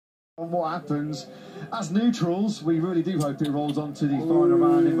what happens. As neutrals, we really do hope it rolls on to the final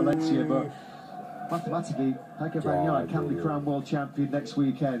round in Valencia, but mathematically, Berkembang can be crowned world champion next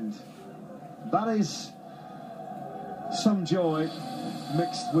weekend. That is some joy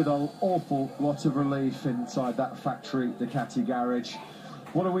mixed with an awful lot of relief inside that factory Ducati garage.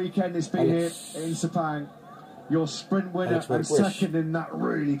 What a weekend it's been here in Sepang. Your sprint winner and second in that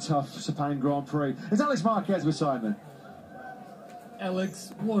really tough Sepang Grand Prix. It's Alex Marquez with Simon.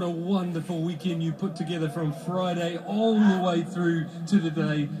 Alex, what a wonderful weekend you put together from Friday all the way through to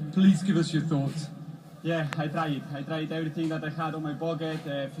today. Please give us your thoughts. Yeah, I tried everything that I had on my pocket.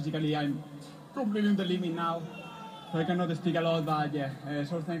 Physically, I'm probably on the limit now. So I cannot speak a lot, but yeah,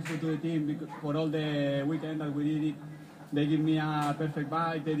 so thankful to the team for all the weekend that we did it. They give me a perfect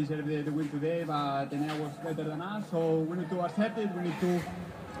bike, they deserve the win today, but Enea was better than us, so we need to accept it, we need to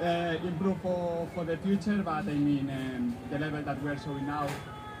improve for the future, but I mean, the level that we are showing now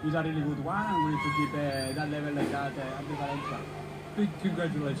is a really good one, and we need to keep that level like that at the Valencia. Big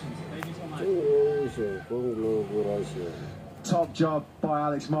congratulations. Thank you so much. Top job by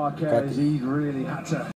Alex Marquez. He really had to